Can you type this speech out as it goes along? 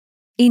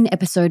In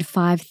episode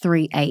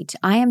 538,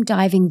 I am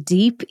diving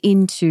deep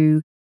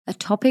into a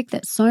topic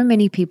that so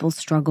many people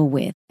struggle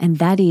with, and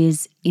that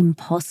is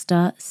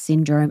imposter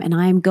syndrome. And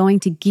I am going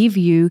to give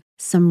you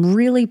some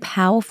really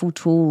powerful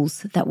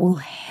tools that will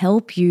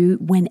help you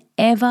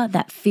whenever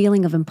that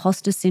feeling of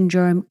imposter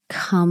syndrome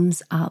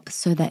comes up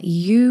so that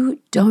you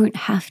don't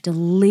have to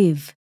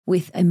live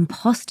with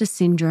imposter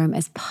syndrome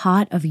as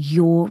part of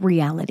your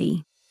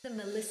reality.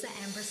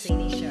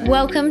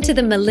 Welcome to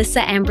the Melissa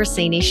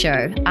Ambrosini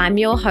Show. I'm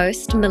your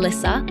host,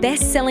 Melissa,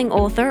 best-selling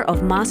author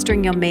of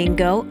Mastering Your Mean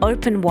Girl,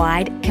 Open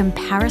Wide,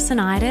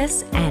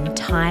 Comparisonitis, and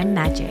Time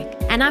Magic.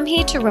 And I'm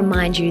here to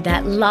remind you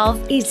that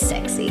love is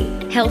sexy,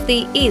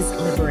 healthy is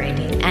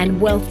liberating, and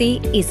wealthy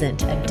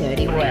isn't a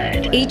dirty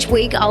word. Each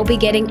week, I'll be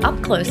getting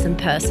up close and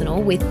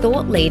personal with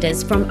thought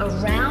leaders from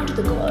around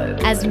the globe,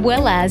 as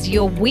well as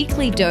your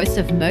weekly dose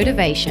of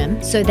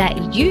motivation so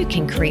that you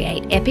can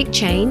create epic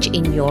change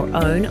in your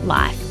own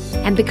life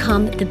and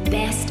become the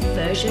best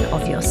version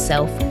of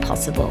yourself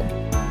possible.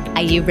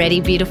 Are you ready,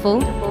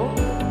 beautiful?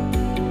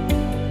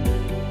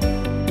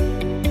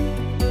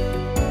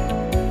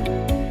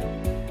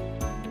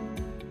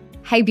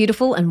 Hey,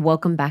 beautiful, and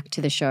welcome back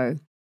to the show.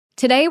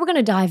 Today, we're going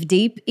to dive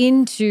deep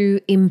into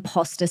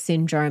imposter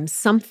syndrome,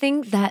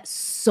 something that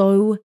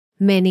so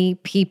many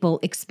people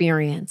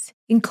experience,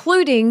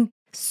 including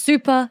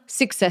super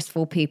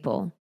successful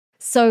people.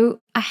 So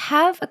I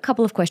have a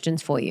couple of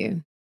questions for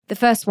you. The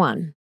first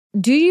one,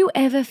 do you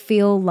ever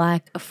feel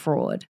like a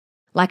fraud?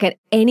 Like at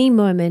any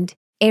moment,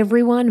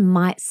 everyone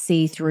might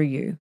see through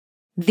you?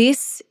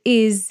 This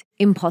is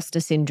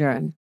imposter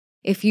syndrome.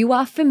 If you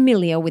are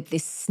familiar with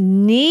this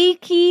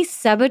sneaky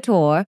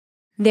saboteur,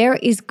 there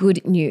is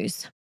good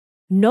news.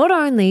 Not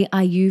only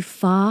are you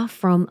far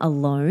from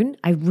alone,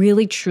 I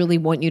really truly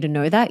want you to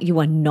know that you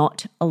are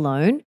not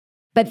alone,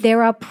 but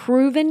there are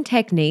proven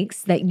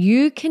techniques that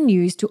you can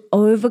use to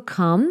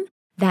overcome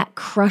that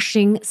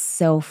crushing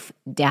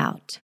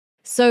self-doubt.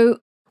 So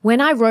when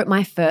I wrote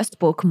my first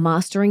book,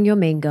 Mastering Your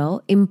Mean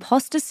Girl,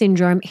 imposter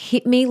syndrome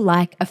hit me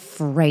like a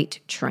freight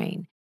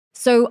train.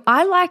 So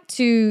I like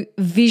to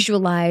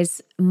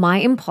visualize my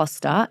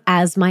imposter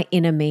as my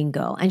inner mean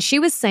girl. And she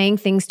was saying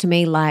things to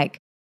me like,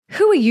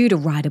 who are you to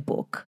write a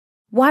book?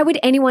 Why would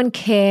anyone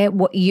care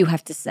what you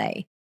have to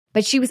say?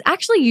 But she was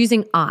actually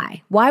using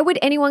I. Why would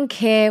anyone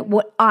care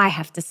what I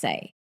have to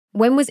say?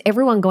 When was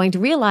everyone going to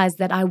realize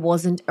that I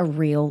wasn't a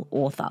real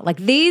author? Like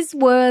these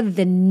were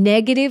the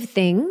negative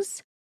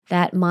things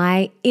that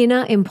my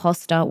inner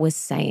imposter was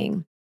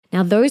saying.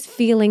 Now, those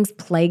feelings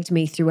plagued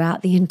me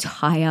throughout the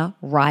entire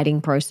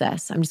writing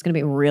process. I'm just going to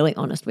be really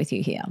honest with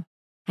you here.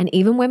 And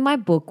even when my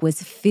book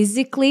was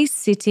physically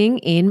sitting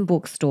in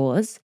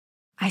bookstores,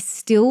 I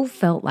still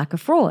felt like a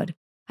fraud.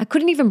 I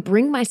couldn't even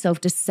bring myself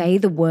to say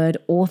the word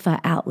author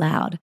out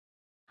loud.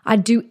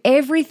 I'd do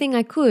everything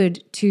I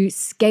could to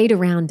skate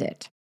around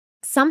it.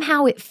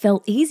 Somehow it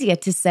felt easier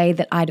to say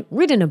that I'd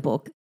written a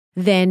book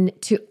than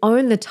to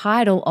own the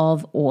title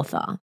of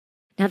author.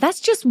 Now,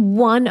 that's just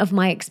one of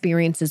my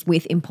experiences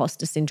with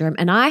imposter syndrome,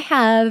 and I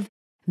have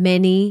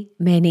many,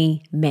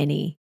 many,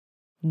 many.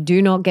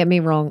 Do not get me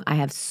wrong, I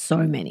have so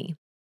many.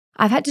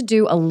 I've had to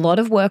do a lot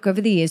of work over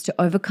the years to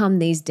overcome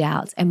these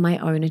doubts and my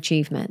own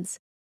achievements.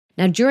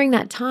 Now, during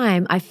that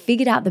time, I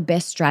figured out the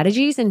best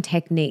strategies and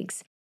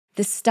techniques,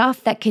 the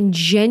stuff that can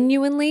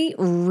genuinely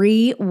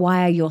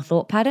rewire your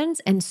thought patterns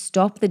and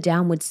stop the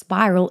downward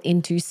spiral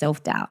into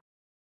self-doubt.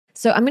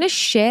 So I'm going to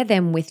share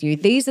them with you.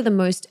 These are the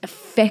most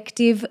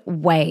effective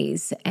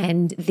ways,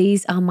 and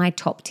these are my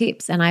top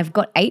tips. And I've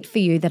got 8 for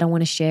you that I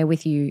want to share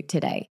with you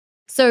today.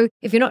 So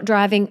if you're not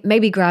driving,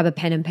 maybe grab a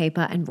pen and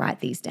paper and write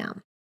these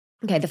down.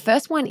 Okay, the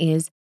first one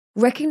is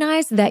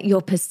recognize that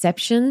your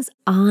perceptions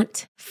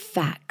aren't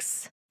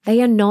facts.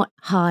 They are not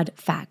hard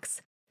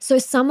facts. So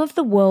some of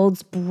the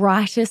world's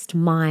brightest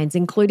minds,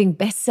 including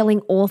best-selling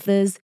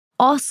authors,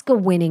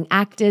 Oscar-winning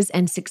actors,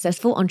 and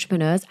successful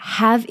entrepreneurs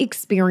have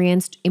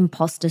experienced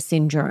imposter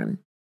syndrome.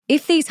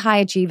 If these high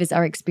achievers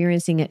are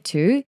experiencing it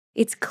too,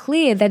 it's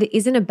clear that it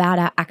isn't about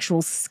our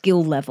actual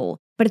skill level,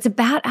 but it's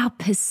about our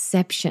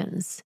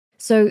perceptions.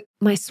 So,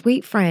 my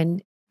sweet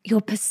friend,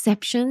 your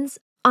perceptions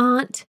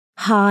aren't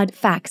hard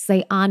facts.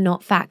 They are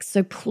not facts.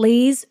 So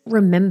please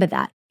remember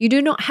that. You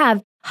do not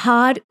have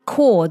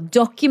hardcore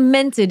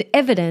documented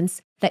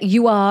evidence that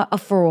you are a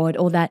fraud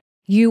or that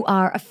you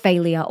are a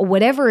failure or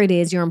whatever it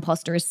is your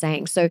imposter is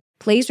saying. So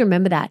please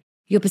remember that.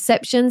 Your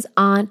perceptions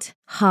aren't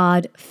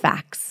hard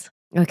facts,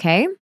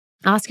 okay?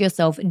 Ask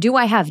yourself, do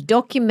I have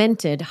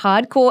documented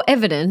hardcore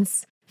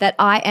evidence that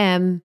I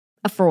am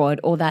a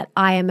fraud or that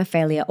I am a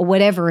failure or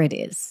whatever it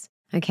is,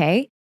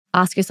 okay?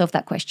 Ask yourself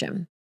that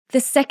question. The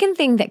second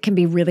thing that can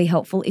be really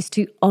helpful is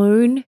to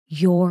own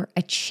your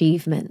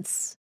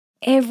achievements.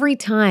 Every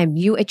time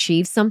you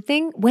achieve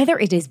something, whether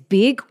it is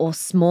big or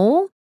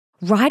small,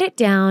 write it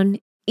down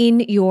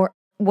in your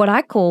what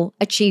I call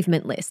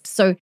achievement list.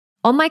 So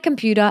on my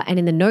computer and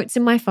in the notes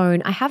in my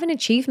phone, I have an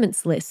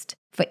achievements list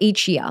for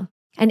each year.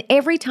 And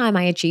every time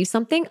I achieve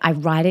something, I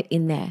write it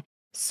in there.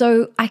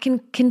 So I can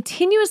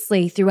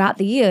continuously throughout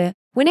the year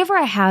whenever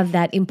I have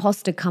that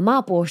imposter come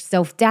up or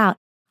self-doubt,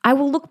 I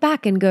will look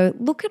back and go,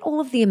 look at all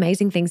of the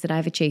amazing things that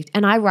I've achieved.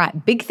 And I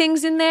write big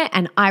things in there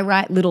and I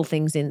write little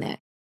things in there.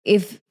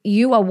 If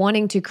you are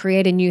wanting to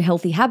create a new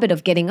healthy habit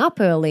of getting up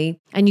early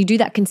and you do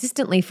that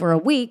consistently for a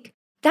week,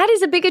 that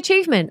is a big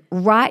achievement.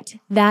 Write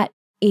that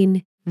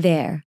in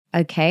there,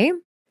 okay?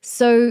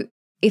 So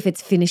if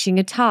it's finishing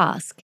a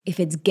task, if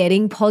it's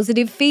getting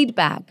positive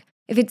feedback,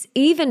 if it's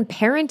even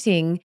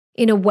parenting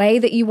in a way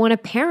that you want to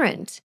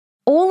parent,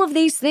 all of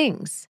these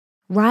things,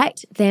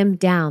 write them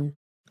down.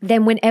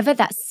 Then whenever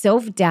that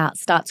self-doubt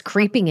starts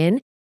creeping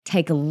in,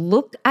 take a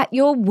look at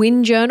your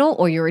win journal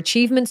or your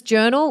achievements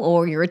journal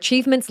or your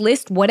achievements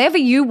list, whatever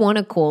you want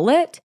to call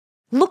it.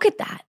 Look at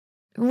that,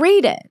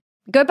 read it,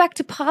 go back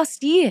to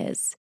past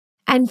years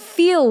and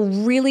feel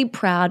really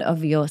proud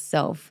of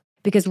yourself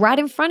because right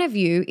in front of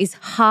you is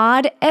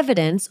hard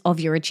evidence of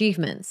your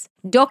achievements,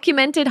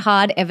 documented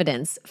hard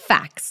evidence,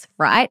 facts,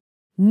 right?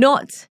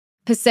 Not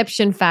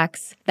perception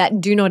facts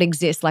that do not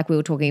exist like we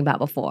were talking about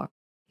before.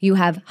 You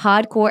have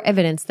hardcore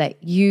evidence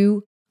that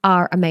you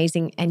are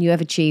amazing and you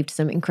have achieved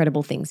some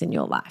incredible things in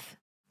your life.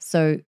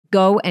 So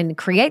go and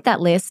create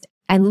that list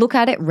and look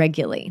at it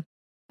regularly.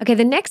 Okay,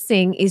 the next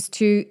thing is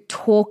to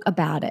talk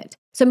about it.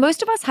 So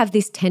most of us have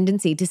this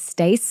tendency to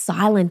stay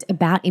silent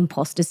about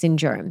imposter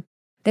syndrome.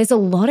 There's a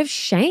lot of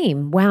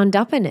shame wound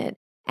up in it.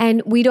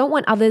 And we don't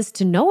want others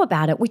to know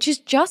about it, which is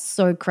just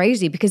so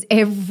crazy because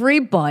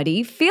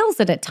everybody feels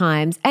it at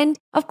times. And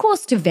of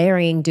course, to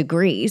varying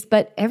degrees,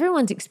 but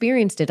everyone's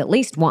experienced it at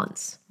least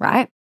once,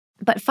 right?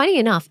 But funny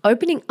enough,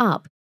 opening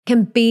up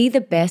can be the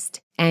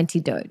best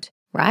antidote,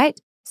 right?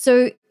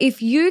 So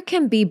if you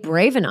can be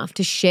brave enough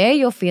to share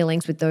your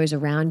feelings with those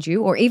around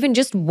you, or even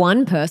just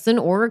one person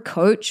or a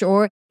coach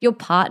or your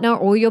partner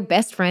or your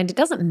best friend, it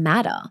doesn't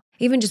matter.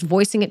 Even just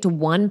voicing it to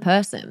one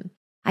person,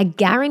 I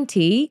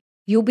guarantee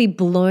you'll be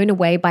blown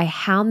away by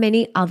how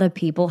many other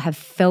people have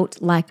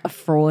felt like a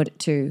fraud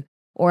too,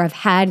 or have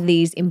had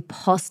these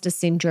imposter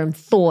syndrome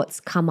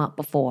thoughts come up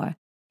before.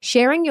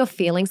 Sharing your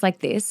feelings like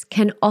this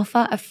can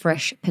offer a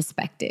fresh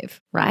perspective,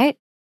 right?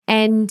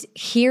 And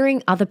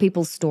hearing other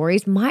people's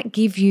stories might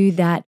give you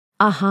that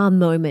aha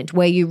moment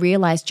where you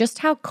realize just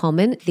how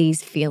common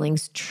these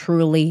feelings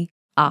truly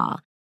are.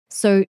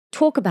 So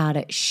talk about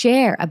it,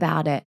 share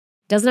about it.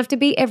 Doesn't have to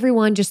be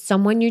everyone, just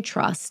someone you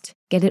trust.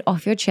 Get it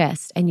off your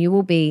chest and you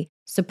will be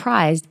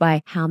surprised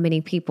by how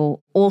many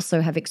people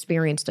also have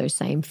experienced those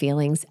same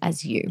feelings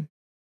as you.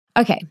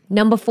 Okay,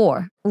 number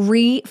 4,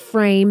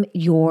 reframe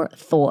your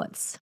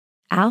thoughts.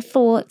 Our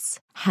thoughts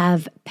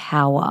have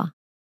power.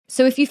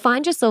 So if you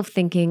find yourself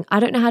thinking, I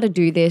don't know how to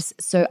do this,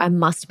 so I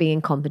must be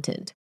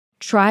incompetent,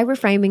 try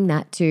reframing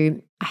that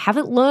to, I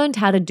haven't learned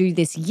how to do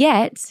this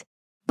yet,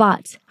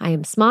 but I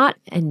am smart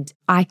and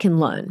I can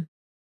learn.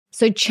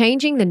 So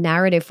changing the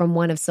narrative from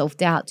one of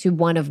self-doubt to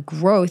one of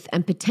growth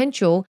and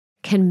potential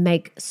can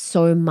make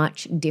so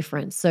much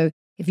difference. So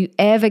if you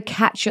ever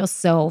catch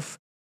yourself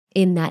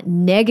in that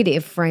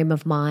negative frame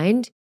of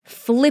mind,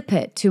 flip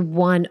it to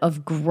one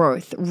of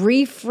growth,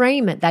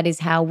 reframe it. That is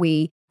how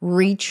we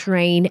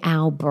retrain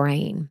our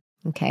brain.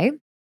 Okay.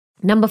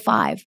 Number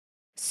 5,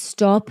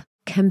 stop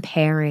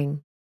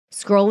comparing.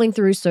 Scrolling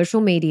through social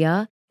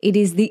media, it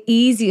is the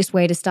easiest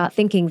way to start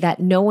thinking that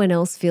no one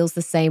else feels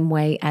the same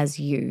way as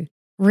you.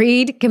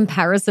 Read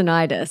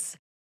Comparisonitis.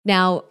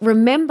 Now,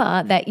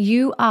 remember that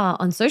you are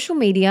on social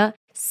media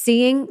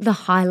seeing the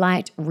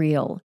highlight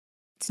reel.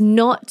 It's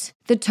not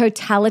the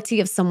totality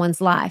of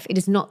someone's life. It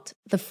is not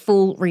the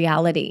full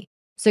reality.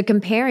 So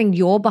comparing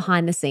your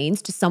behind the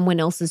scenes to someone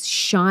else's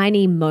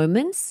shiny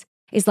moments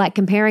is like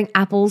comparing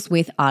apples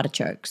with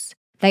artichokes.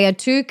 They are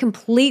two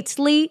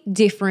completely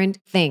different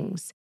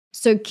things.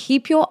 So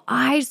keep your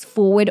eyes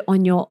forward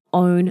on your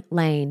own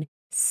lane.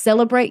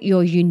 Celebrate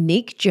your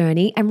unique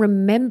journey and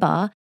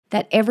remember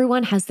that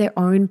everyone has their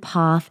own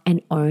path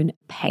and own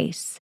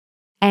pace.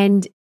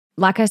 And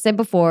like I said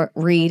before,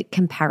 read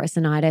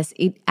Comparisonitis.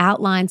 It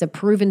outlines a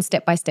proven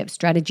step-by-step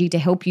strategy to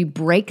help you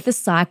break the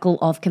cycle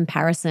of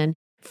comparison,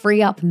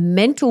 free up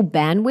mental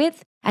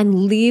bandwidth, and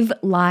live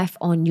life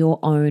on your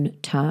own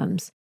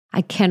terms.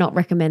 I cannot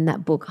recommend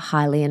that book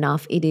highly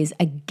enough. It is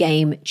a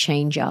game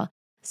changer.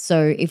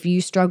 So if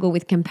you struggle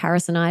with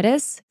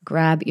Comparisonitis,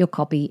 grab your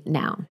copy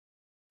now.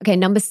 Okay,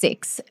 number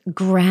 6,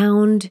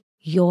 ground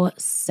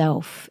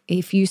yourself.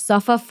 If you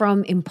suffer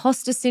from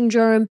imposter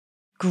syndrome,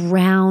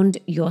 ground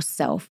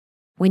yourself.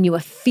 When you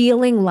are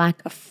feeling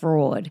like a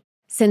fraud,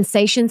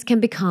 sensations can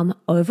become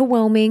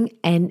overwhelming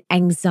and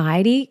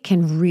anxiety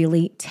can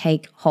really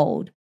take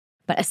hold.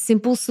 But a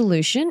simple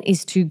solution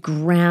is to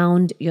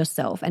ground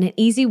yourself. And an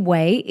easy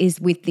way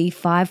is with the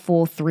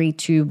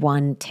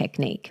 5-4-3-2-1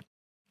 technique.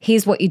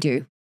 Here's what you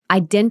do.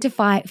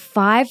 Identify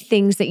 5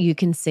 things that you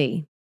can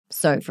see.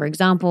 So for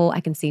example, I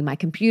can see my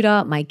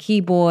computer, my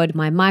keyboard,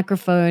 my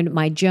microphone,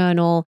 my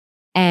journal,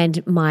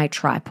 and my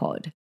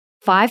tripod.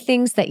 5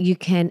 things that you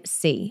can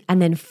see,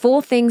 and then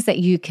 4 things that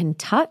you can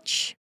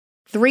touch,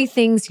 3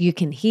 things you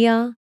can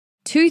hear,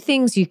 2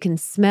 things you can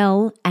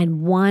smell,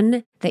 and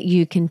 1 that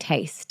you can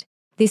taste.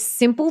 This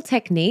simple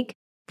technique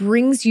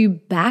brings you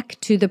back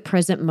to the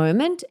present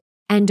moment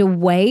and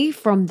away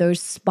from those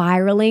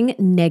spiraling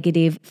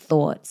negative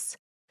thoughts.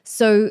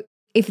 So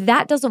if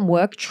that doesn't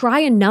work, try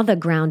another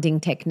grounding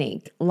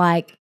technique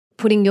like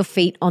putting your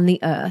feet on the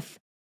earth.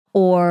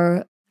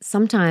 Or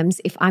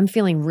sometimes if I'm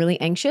feeling really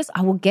anxious,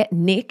 I will get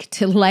Nick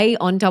to lay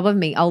on top of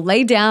me. I'll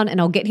lay down and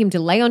I'll get him to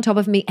lay on top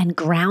of me and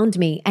ground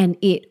me. And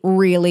it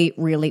really,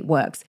 really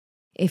works.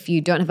 If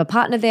you don't have a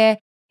partner there,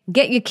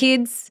 get your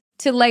kids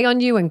to lay on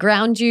you and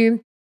ground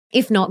you.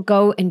 If not,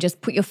 go and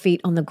just put your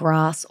feet on the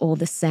grass or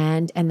the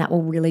sand, and that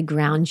will really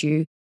ground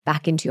you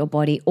back into your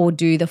body. Or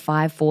do the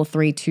 5, 4,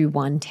 3, 2,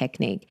 1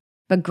 technique.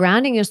 But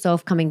grounding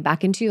yourself, coming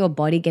back into your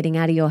body, getting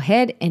out of your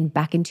head and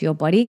back into your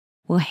body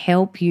will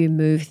help you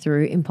move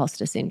through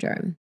imposter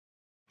syndrome.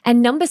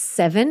 And number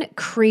 7,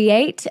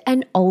 create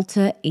an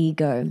alter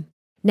ego.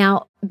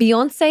 Now,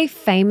 Beyonce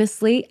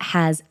famously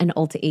has an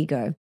alter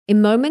ego.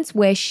 In moments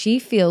where she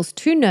feels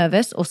too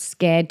nervous or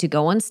scared to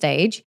go on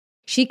stage,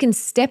 she can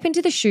step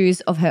into the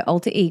shoes of her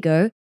alter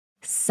ego,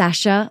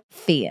 Sasha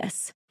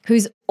Fierce,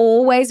 who's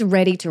always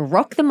ready to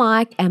rock the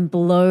mic and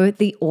blow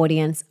the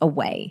audience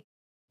away.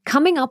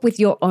 Coming up with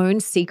your own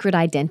secret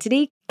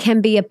identity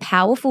can be a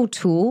powerful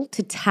tool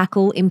to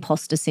tackle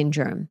imposter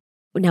syndrome.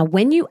 Now,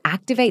 when you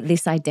activate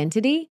this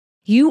identity,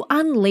 you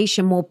unleash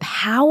a more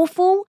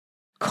powerful,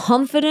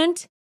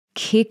 confident,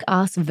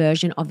 kick-ass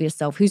version of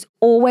yourself who's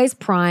always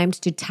primed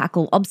to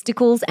tackle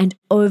obstacles and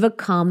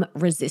overcome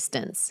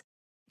resistance.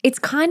 It's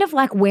kind of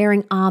like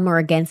wearing armor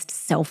against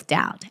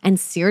self-doubt. And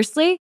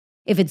seriously,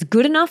 if it's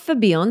good enough for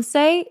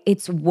Beyonce,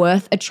 it's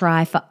worth a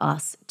try for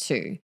us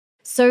too.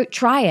 So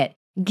try it.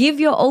 Give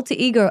your alter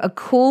ego a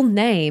cool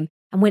name.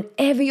 And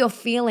whenever you're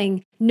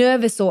feeling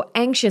nervous or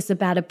anxious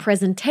about a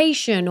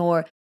presentation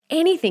or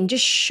anything,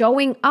 just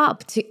showing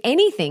up to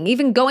anything,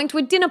 even going to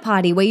a dinner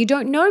party where you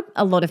don't know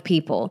a lot of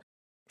people,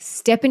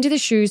 step into the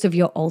shoes of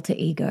your alter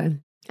ego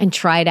and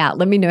try it out.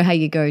 Let me know how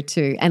you go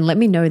too. And let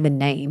me know the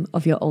name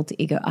of your alter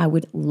ego. I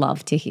would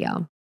love to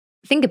hear.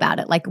 Think about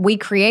it. Like we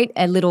create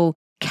a little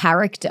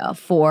character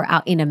for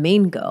our inner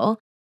mean girl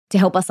to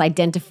help us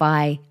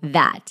identify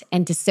that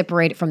and to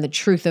separate it from the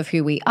truth of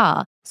who we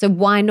are. So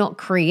why not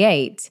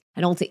create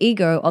an alter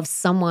ego of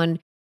someone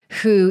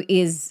who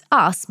is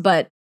us,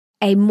 but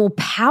a more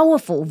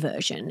powerful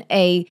version,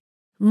 a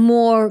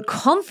more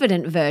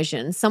confident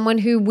version, someone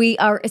who we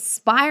are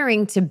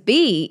aspiring to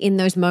be in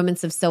those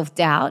moments of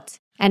self-doubt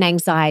and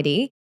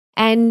anxiety,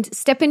 and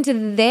step into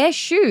their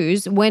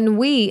shoes when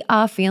we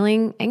are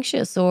feeling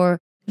anxious or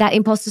that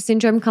imposter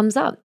syndrome comes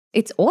up.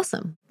 It's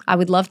awesome. I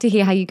would love to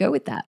hear how you go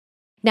with that.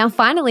 Now,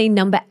 finally,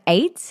 number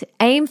 8,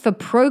 aim for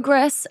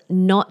progress,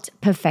 not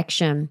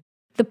perfection.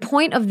 The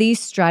point of these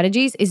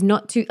strategies is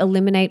not to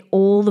eliminate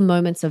all the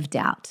moments of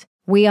doubt.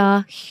 We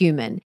are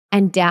human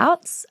and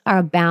doubts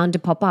are bound to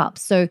pop up.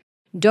 So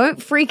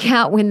don't freak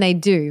out when they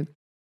do.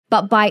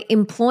 But by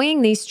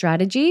employing these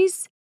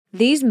strategies,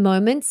 these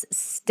moments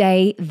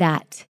stay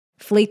that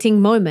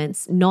fleeting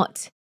moments,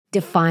 not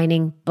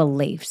defining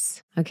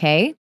beliefs.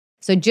 Okay?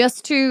 So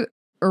just to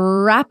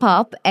wrap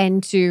up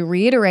and to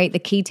reiterate the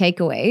key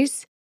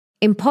takeaways,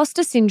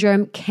 imposter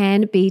syndrome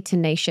can be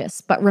tenacious,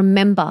 but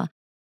remember,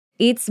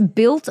 it's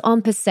built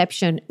on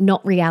perception,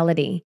 not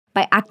reality.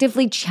 By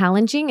actively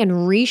challenging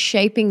and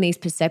reshaping these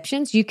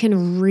perceptions, you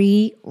can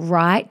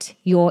rewrite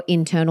your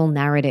internal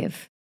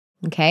narrative,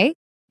 okay?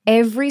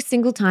 Every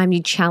single time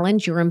you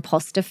challenge your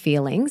imposter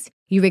feelings,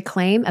 you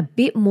reclaim a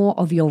bit more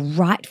of your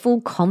rightful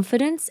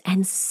confidence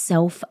and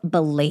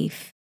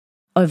self-belief.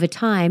 Over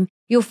time,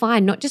 you'll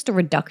find not just a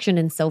reduction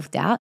in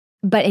self-doubt,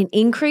 but an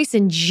increase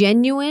in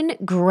genuine,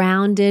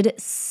 grounded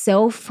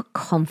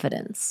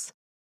self-confidence.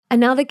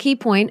 Another key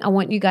point I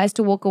want you guys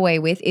to walk away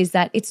with is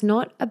that it's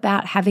not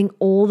about having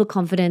all the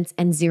confidence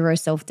and zero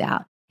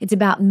self-doubt. It's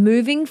about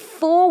moving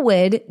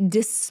forward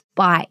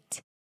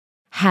despite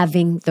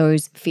having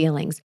those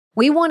feelings.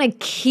 We want to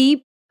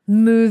keep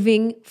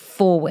moving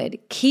forward.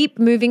 Keep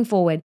moving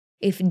forward.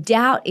 If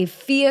doubt, if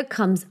fear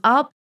comes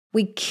up,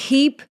 we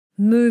keep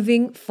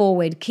moving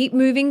forward. Keep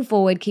moving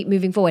forward. Keep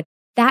moving forward.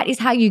 That is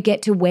how you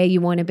get to where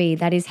you want to be.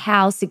 That is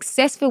how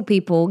successful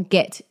people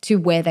get to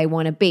where they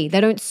want to be. They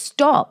don't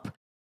stop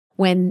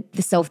when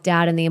the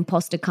self-doubt and the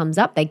imposter comes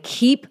up. They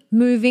keep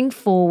moving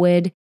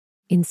forward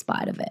in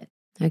spite of it,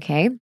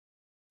 okay?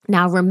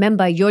 Now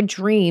remember, your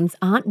dreams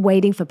aren't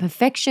waiting for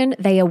perfection.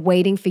 They are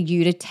waiting for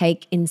you to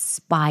take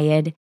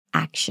inspired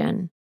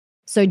action.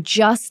 So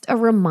just a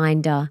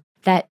reminder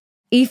that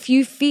if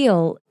you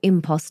feel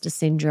imposter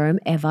syndrome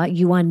ever,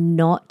 you are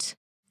not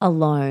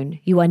alone.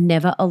 You are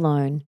never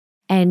alone.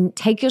 And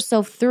take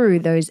yourself through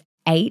those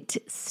 8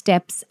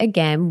 steps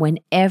again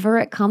whenever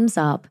it comes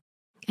up.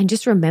 And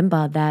just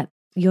remember that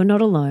you're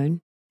not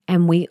alone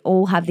and we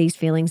all have these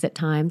feelings at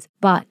times,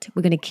 but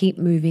we're going to keep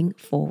moving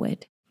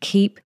forward.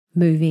 Keep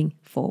moving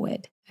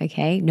forward,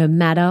 okay? No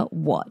matter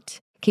what.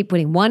 Keep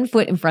putting one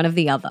foot in front of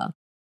the other.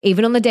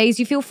 Even on the days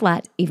you feel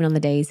flat, even on the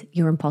days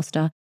your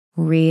imposter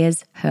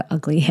rears her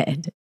ugly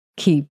head.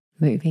 Keep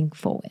moving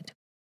forward.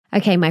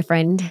 Okay, my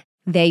friend,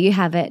 there you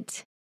have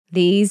it.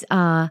 These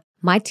are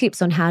my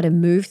tips on how to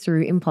move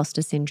through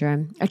imposter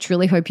syndrome. I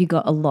truly hope you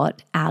got a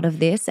lot out of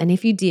this. And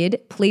if you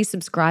did, please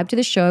subscribe to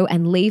the show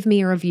and leave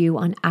me a review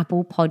on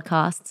Apple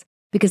Podcasts,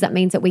 because that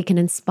means that we can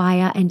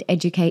inspire and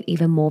educate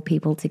even more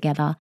people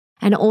together.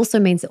 And it also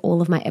means that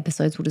all of my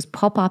episodes will just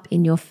pop up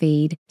in your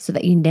feed so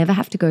that you never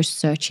have to go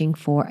searching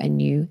for a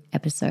new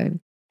episode.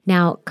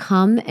 Now,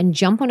 come and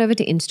jump on over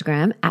to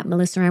Instagram at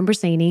Melissa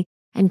Ambrosini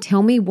and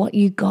tell me what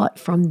you got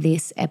from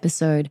this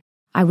episode.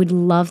 I would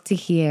love to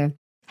hear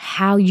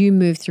how you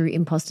move through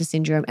imposter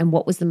syndrome and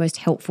what was the most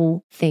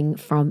helpful thing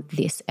from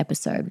this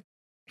episode.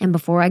 And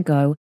before I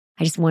go,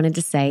 I just wanted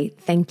to say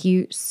thank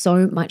you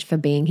so much for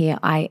being here.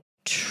 I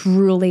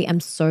truly am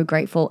so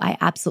grateful. I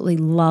absolutely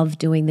love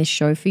doing this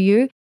show for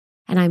you.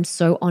 And I'm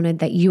so honored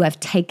that you have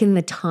taken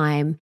the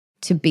time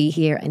to be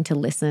here and to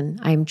listen.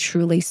 I am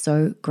truly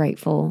so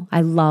grateful.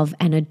 I love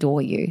and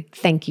adore you.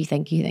 Thank you,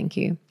 thank you, thank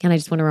you. And I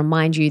just want to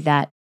remind you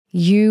that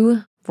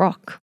you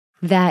rock,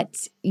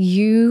 that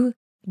you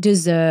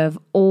deserve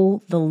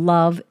all the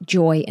love,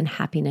 joy, and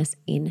happiness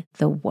in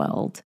the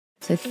world.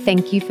 So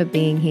thank you for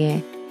being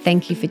here.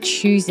 Thank you for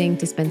choosing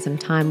to spend some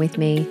time with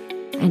me,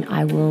 and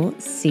I will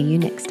see you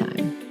next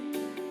time.